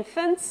in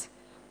infants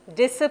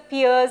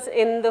disappears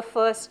in the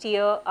first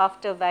year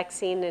after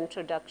vaccine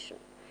introduction.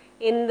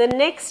 In the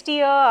next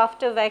year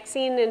after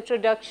vaccine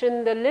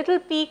introduction, the little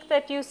peak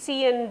that you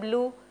see in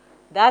blue,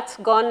 that's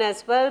gone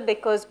as well,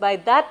 because by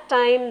that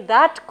time,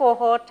 that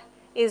cohort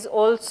is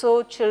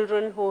also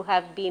children who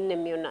have been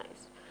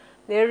immunized.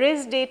 There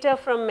is data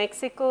from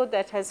Mexico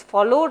that has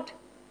followed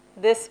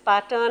this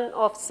pattern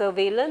of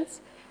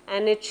surveillance,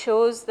 and it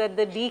shows that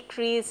the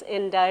decrease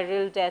in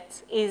diarrheal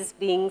deaths is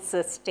being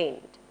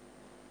sustained.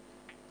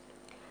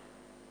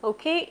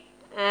 Okay,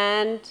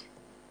 and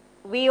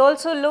we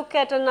also look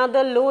at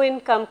another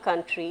low-income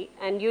country,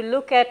 and you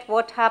look at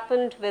what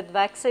happened with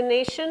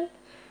vaccination.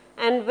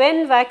 And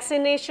when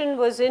vaccination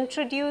was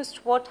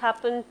introduced, what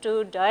happened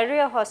to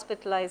diarrhea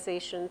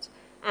hospitalizations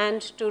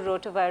and to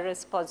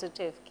rotavirus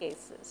positive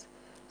cases.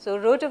 So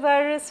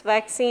rotavirus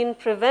vaccine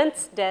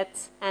prevents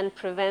deaths and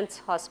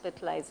prevents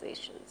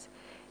hospitalizations.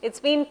 It's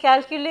been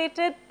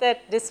calculated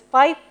that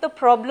despite the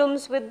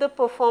problems with the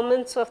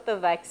performance of the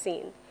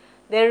vaccine,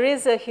 there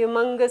is a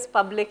humongous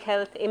public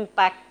health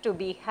impact to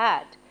be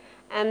had.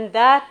 And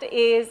that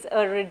is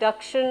a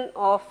reduction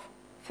of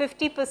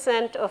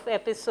 50% of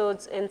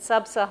episodes in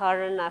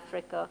sub-Saharan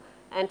Africa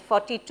and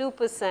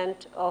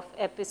 42% of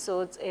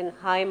episodes in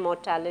high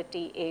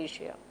mortality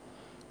Asia.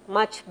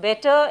 Much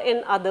better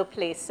in other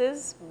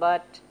places,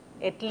 but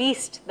at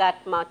least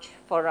that much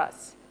for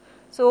us.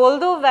 So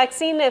although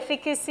vaccine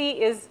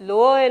efficacy is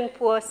lower in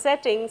poor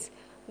settings,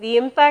 the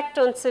impact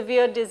on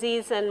severe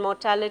disease and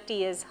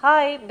mortality is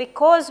high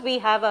because we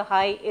have a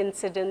high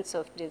incidence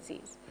of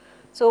disease.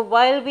 So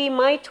while we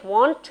might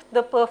want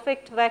the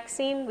perfect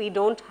vaccine, we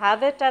don't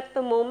have it at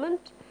the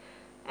moment,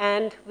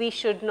 and we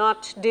should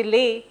not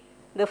delay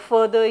the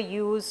further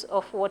use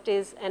of what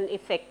is an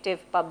effective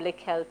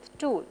public health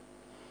tool.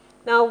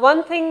 Now,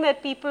 one thing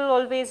that people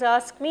always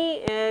ask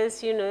me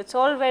is, it's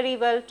all very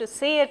well to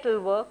say it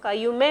will work. Are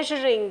you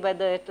measuring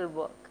whether it will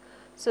work?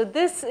 So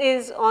this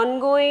is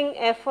ongoing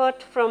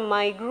effort from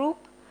my group.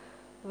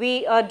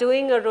 We are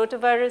doing a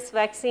rotavirus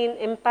vaccine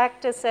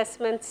impact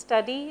assessment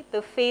study,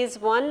 the phase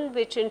 1,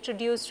 which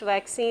introduced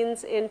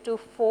vaccines into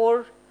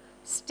 4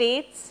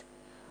 states.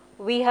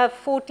 We have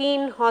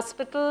 14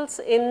 hospitals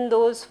in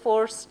those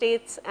 4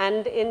 states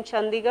and in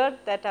Chandigarh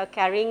that are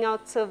carrying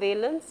out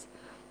surveillance.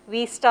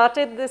 We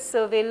started this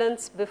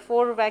surveillance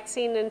before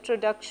vaccine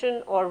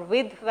introduction or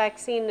with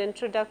vaccine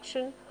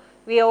introduction.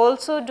 We are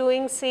also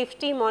doing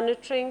safety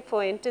monitoring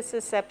for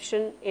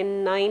intussusception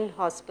in 9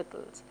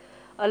 hospitals.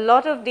 A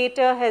lot of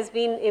data has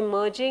been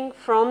emerging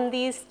from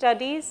these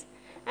studies,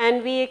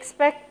 and we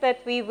expect that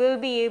we will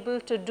be able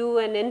to do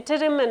an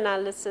interim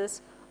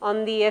analysis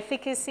on the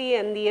efficacy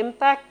and the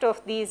impact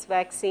of these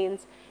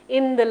vaccines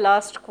in the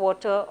last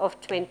quarter of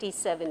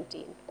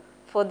 2017.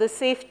 For the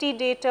safety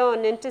data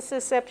on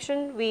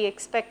intussusception, we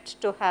expect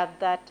to have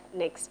that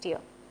next year.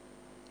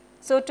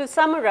 So to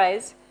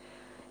summarize,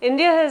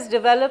 India has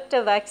developed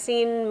a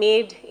vaccine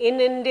made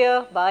in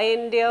India, by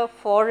India,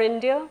 for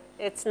India.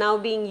 It's now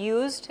being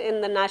used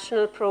in the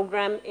national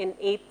program in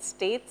 8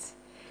 states.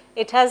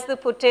 It has the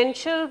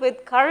potential,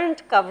 with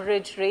current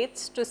coverage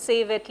rates, to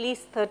save at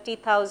least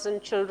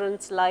 30,000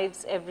 children's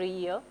lives every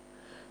year.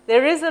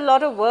 There is a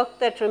lot of work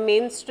that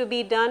remains to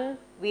be done.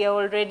 We are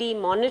already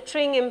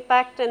monitoring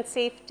impact and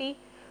safety.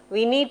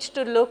 We need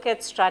to look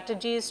at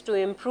strategies to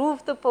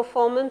improve the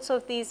performance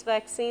of these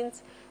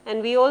vaccines.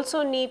 And we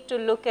also need to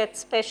look at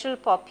special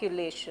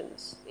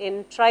populations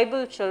in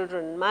tribal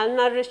children,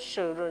 malnourished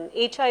children,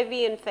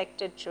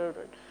 HIV-infected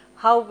children.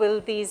 How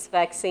will these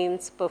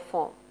vaccines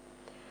perform?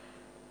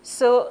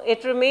 So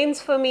it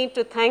remains for me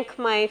to thank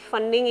my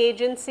funding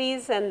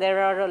agencies, and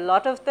there are a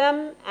lot of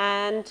them.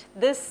 And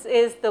this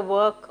is the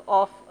work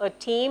of a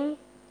team,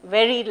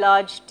 very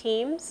large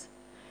teams,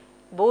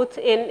 both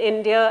in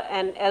India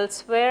and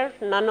elsewhere.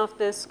 None of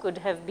this could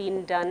have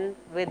been done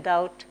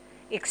without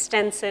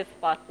extensive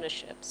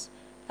partnerships.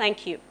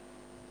 Thank you.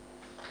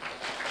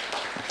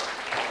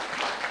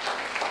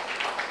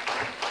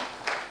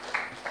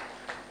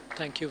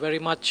 Thank you very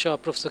much,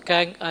 Professor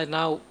Kang. I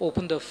now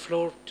open the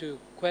floor to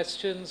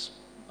questions.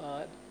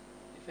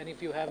 If any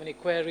of you have any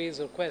queries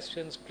or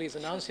questions, please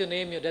announce your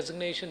name, your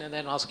designation, and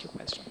then ask your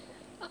question.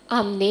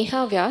 I'm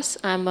Neha Vyas.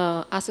 I'm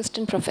an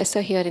assistant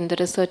professor here in the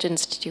Research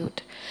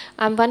Institute.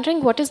 I'm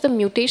wondering, what is the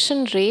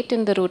mutation rate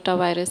in the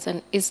rotavirus,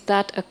 and is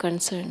that a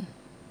concern?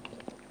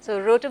 So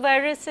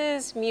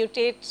rotaviruses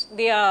mutate,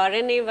 they are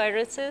RNA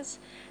viruses,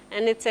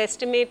 and it's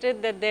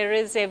estimated that there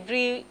is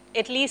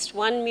at least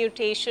 1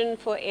 mutation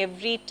for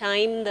every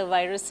time the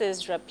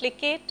viruses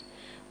replicate,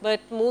 but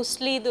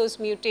mostly those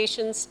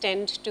mutations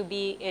tend to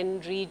be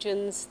in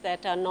regions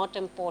that are not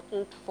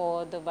important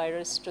for the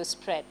virus to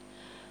spread.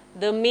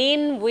 The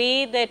main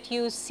way that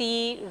you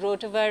see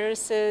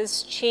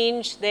rotaviruses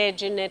change their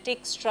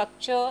genetic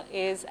structure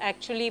is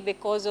actually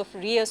because of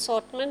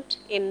reassortment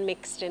in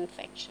mixed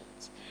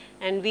infections.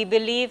 And we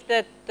believe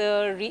that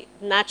the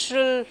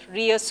natural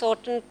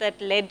reassortment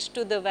that led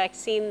to the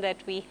vaccine that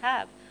we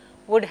have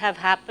would have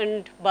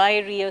happened by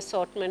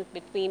reassortment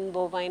between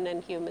bovine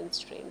and human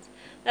strains.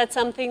 That's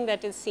something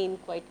that is seen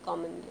quite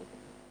commonly.